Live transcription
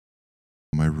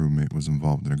roommate was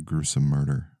involved in a gruesome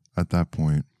murder. At that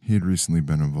point, he had recently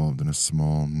been involved in a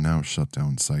small, now shut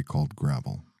down site called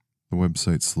Gravel. The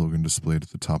website's slogan displayed at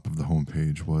the top of the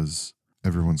homepage was,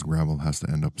 "Everyone's gravel has to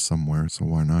end up somewhere, so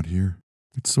why not here?"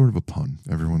 It's sort of a pun,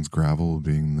 everyone's gravel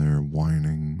being their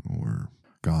whining or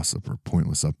gossip or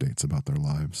pointless updates about their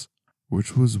lives,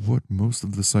 which was what most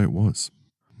of the site was.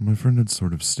 My friend had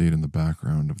sort of stayed in the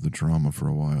background of the drama for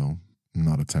a while,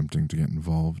 not attempting to get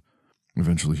involved.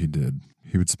 Eventually he did.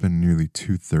 He would spend nearly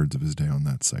 2/3 of his day on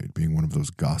that site, being one of those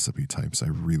gossipy types I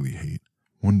really hate.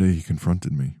 One day he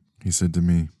confronted me. He said to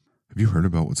me, "Have you heard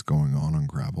about what's going on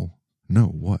Gravel?" "No,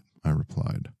 what?" I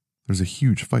replied. "There's a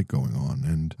huge fight going on,"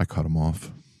 and I cut him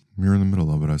off. "You're in the middle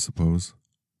of it, I suppose."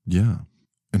 "Yeah,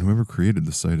 and whoever created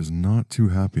the site is not too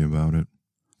happy about it.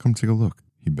 Come take a look."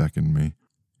 He beckoned me.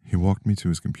 He walked me to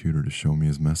his computer to show me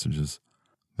his messages.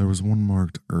 There was one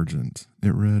marked urgent.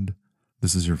 It read,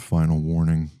 "This is your final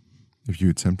warning. If you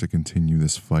attempt to continue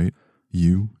this fight,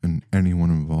 you and anyone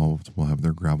involved will have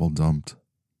their gravel dumped.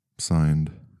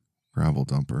 Signed, Gravel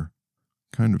Dumper."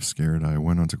 Kind of scared, I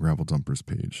went onto Gravel Dumper's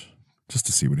page, just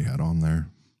to see what he had on there.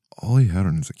 All he had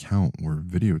on his account were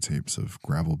videotapes of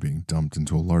gravel being dumped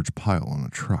into a large pile on a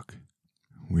truck.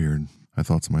 Weird, I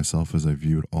thought to myself as I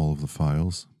viewed all of the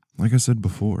files. Like I said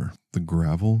before, the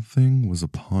gravel thing was a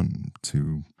pun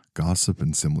to gossip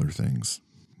and similar things.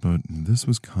 But this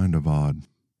was kind of odd.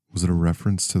 Was it a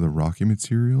reference to the rocky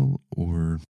material,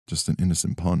 or just an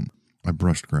innocent pun? I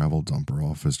brushed Gravel Dumper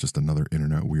off as just another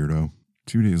internet weirdo.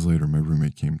 2 days later, my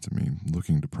roommate came to me,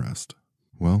 looking depressed.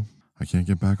 "Well, I can't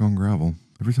get back on Gravel.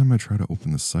 Every time I try to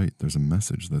open the site, there's a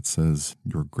message that says,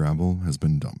 'Your gravel has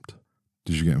been dumped.'"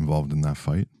 "Did you get involved in that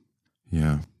fight?"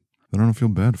 "Yeah. Then I don't feel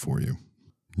bad for you.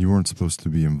 You weren't supposed to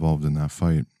be involved in that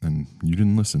fight, and you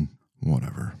didn't listen."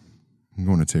 "Whatever. I'm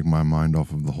going to take my mind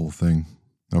off of the whole thing."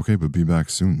 "Okay, but be back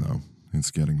soon, though.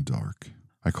 It's getting dark."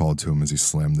 I called to him as he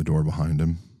slammed the door behind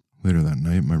him. Later that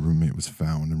night, my roommate was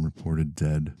found and reported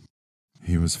dead.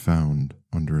 He was found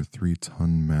under a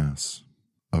 3-ton mass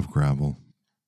of gravel.